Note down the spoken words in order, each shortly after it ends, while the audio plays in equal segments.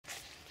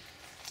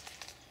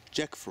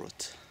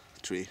jackfruit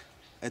tree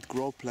at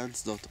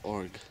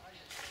growplants.org.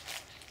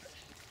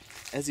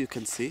 As you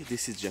can see,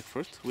 this is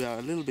jackfruit. We are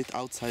a little bit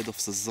outside of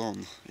the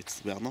zone.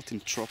 We are not in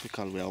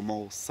tropical, we are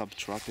more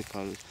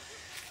subtropical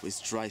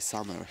with dry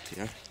summer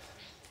here.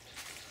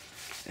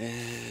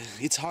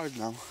 It's hard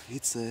now,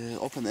 it's an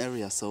open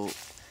area, so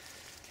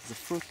the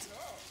fruit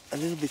a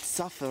little bit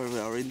suffer. We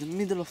are in the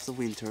middle of the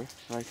winter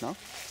right now,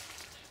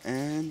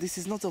 and this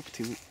is not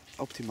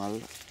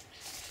optimal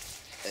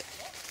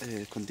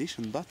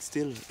condition, but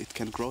still it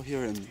can grow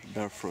here and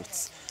bear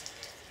fruits.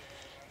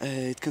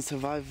 It can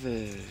survive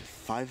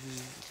 5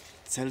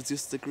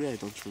 Celsius degree, I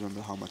don't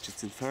remember how much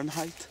it's in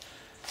Fahrenheit.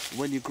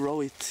 When you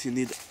grow it, you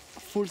need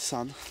full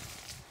sun,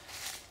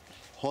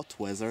 hot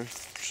weather,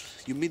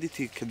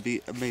 humidity can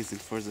be amazing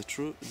for the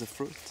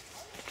fruit.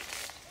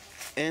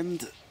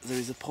 And there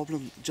is a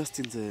problem just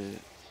in the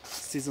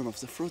season of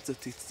the fruit,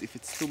 that if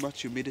it's too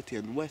much humidity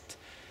and wet,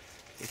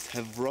 it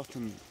have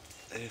rotten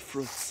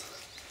fruits.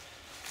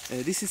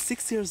 This is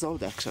 6 years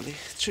old actually,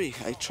 tree.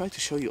 I try to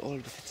show you all,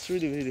 but it's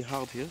really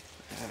hard here.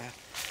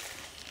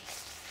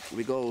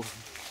 We go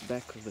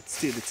back, but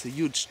still it's a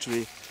huge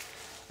tree,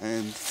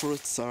 and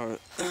fruits are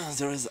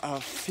there is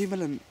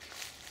female and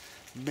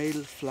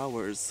male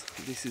flowers.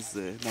 This is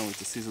now it's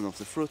the season of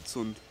the fruit.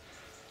 Soon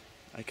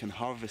I can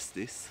harvest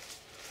this.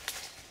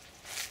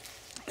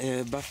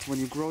 But when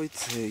you grow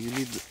it, you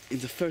need in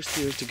the first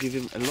year to give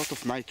him a lot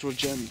of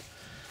nitrogen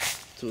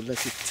to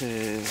let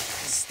it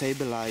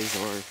stabilize,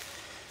 or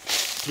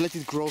to let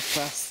it grow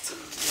fast.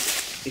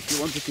 If you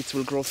want it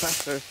will grow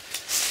faster.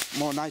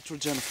 More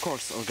nitrogen, of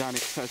course,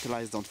 organic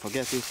fertilizer, don't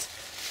forget it.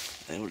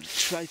 I will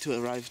try to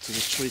arrive to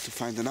the tree to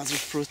find another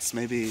fruits.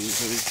 Maybe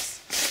there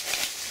is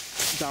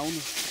down.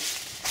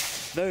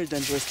 Very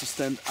dangerous to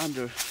stand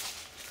under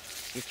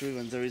the tree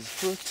when there is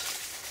fruit.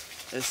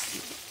 As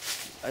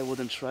I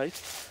wouldn't try it.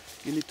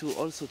 You need to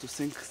also to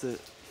think the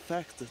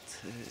fact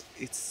that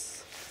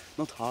it's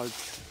not hard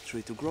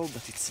tree to grow,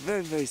 but it's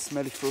very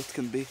smelly. Fruit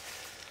can be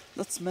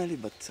not smelly,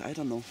 but I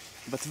don't know,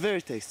 but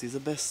very tasty. The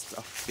best.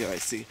 Oh, here I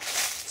see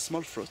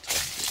small fruit.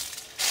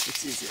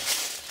 It's easier.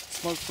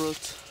 Small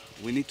fruit.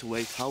 We need to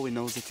wait. How we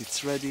know that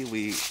it's ready?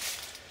 We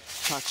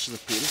touch the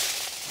peel.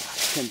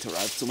 Can't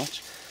arrive too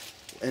much,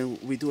 and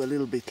we do a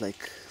little bit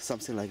like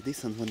something like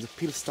this. And when the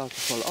peel starts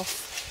to fall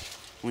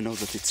off, we know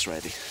that it's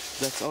ready.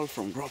 That's all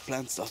from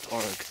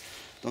growplants.org.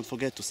 Don't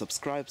forget to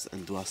subscribe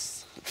and do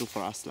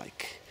for us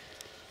like.